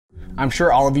I'm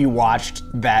sure all of you watched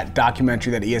that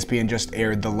documentary that ESPN just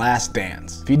aired, The Last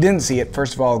Dance. If you didn't see it,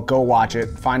 first of all, go watch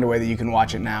it. Find a way that you can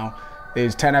watch it now.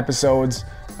 There's 10 episodes,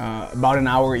 about an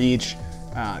hour each,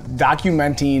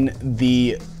 documenting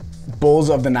the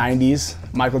Bulls of the 90s,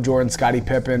 Michael Jordan, Scottie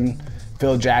Pippen,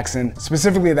 Phil Jackson,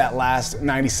 specifically that last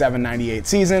 97-98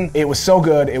 season. It was so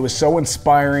good, it was so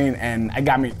inspiring, and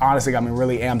it honestly got me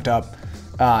really amped up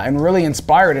and really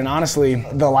inspired. And honestly,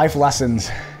 the life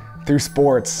lessons through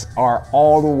sports are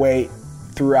all the way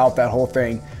throughout that whole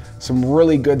thing. Some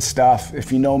really good stuff.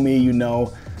 If you know me, you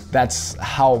know that's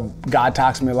how God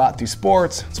talks to me a lot through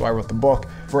sports. So I wrote the book.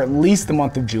 For at least the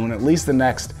month of June, at least the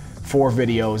next 4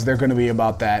 videos, they're gonna be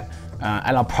about that.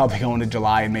 And I'll probably go into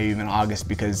July and maybe even August,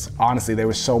 because honestly, there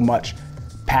was so much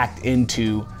packed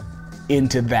into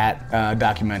that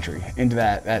documentary, into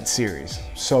that series.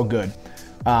 So good.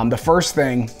 The first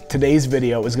thing, today's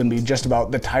video is gonna be just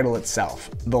about the title itself,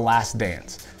 The Last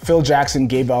Dance. Phil Jackson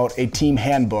gave out a team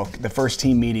handbook, the first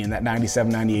team meeting in that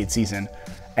 97-98 season,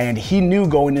 and he knew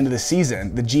going into the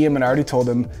season, the GM had already told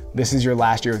him, this is your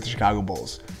last year with the Chicago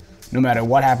Bulls. No matter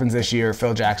what happens this year,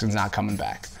 Phil Jackson's not coming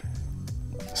back.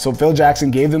 So Phil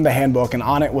Jackson gave them the handbook, and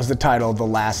on it was the title, The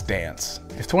Last Dance.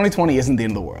 If 2020 isn't the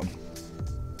end of the world,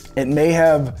 it may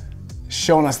have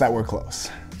shown us that we're close,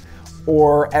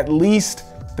 or at least,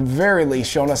 at the very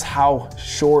least, shown us how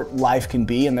short life can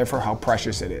be, and therefore how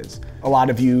precious it is. A lot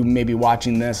of you may be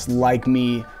watching this, like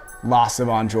me, lost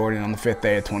Savon Jordan on the 5th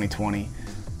day of 2020.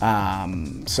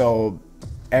 So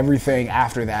everything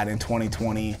after that in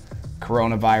 2020,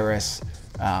 coronavirus,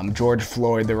 George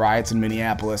Floyd, the riots in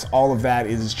Minneapolis, all of that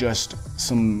is just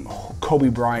some, Kobe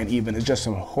Bryant even, is just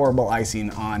some horrible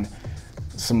icing on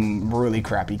some really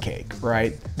crappy cake,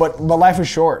 right? But life is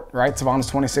short, right? Savon was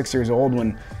 26 years old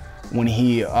when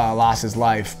he lost his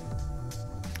life.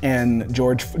 And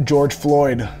George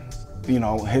Floyd, you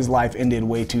know, his life ended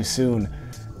way too soon.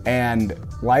 And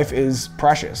life is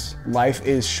precious, life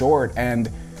is short, and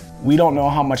we don't know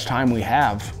how much time we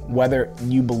have, whether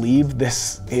you believe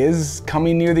this is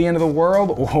coming near the end of the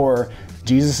world, or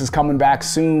Jesus is coming back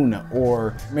soon,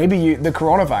 or maybe the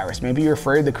coronavirus. Maybe you're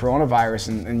afraid of the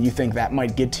coronavirus and you think that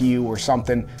might get to you or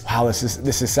something. Wow, this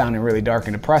is sounding really dark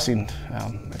and depressing.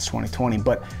 It's 2020,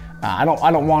 but I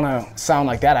don't want to sound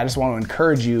like that. I just want to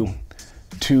encourage you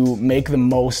to make the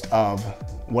most of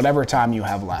whatever time you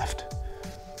have left.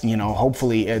 You know,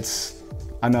 hopefully it's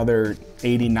another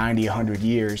 80, 90, 100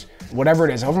 years, whatever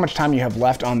it is, however much time you have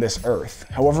left on this earth,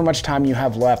 however much time you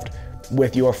have left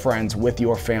with your friends, with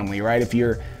your family, right? If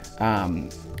you're a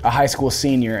high school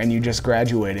senior and you just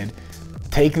graduated,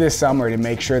 take this summer to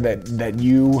make sure that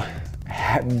you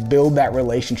build that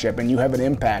relationship and you have an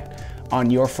impact on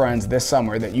your friends this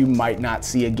summer that you might not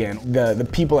see again. The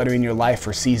people that are in your life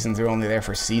for seasons are only there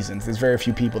for seasons. There's very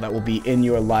few people that will be in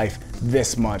your life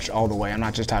this much all the way. I'm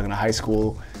not just talking to high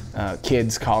school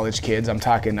kids, college kids, I'm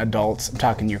talking adults, I'm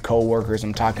talking your coworkers,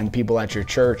 I'm talking people at your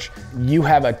church. You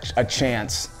have a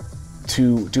chance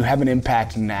to have an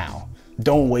impact now.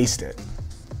 Don't waste it,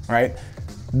 right?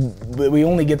 We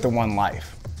only get the one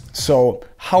life. So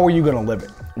how are you gonna live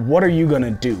it? What are you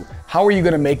gonna do? How are you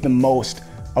gonna make the most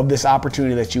of this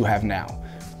opportunity that you have now,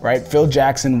 right? Phil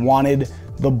Jackson wanted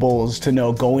the Bulls to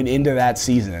know going into that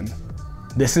season,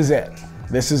 this is it.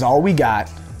 This is all we got.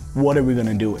 What are we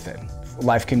gonna do with it?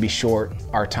 Life can be short.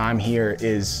 Our time here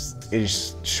is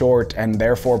short and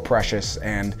therefore precious,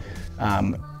 and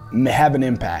have an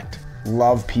impact.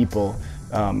 Love people,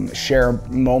 share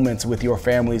moments with your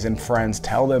families and friends,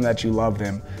 tell them that you love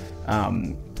them,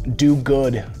 do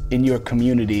good in your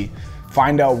community,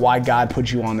 find out why God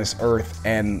put you on this earth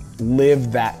and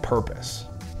live that purpose.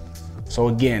 So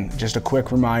again, just a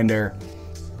quick reminder,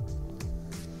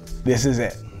 this is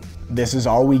it. This is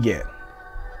all we get.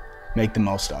 Make the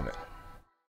most of it.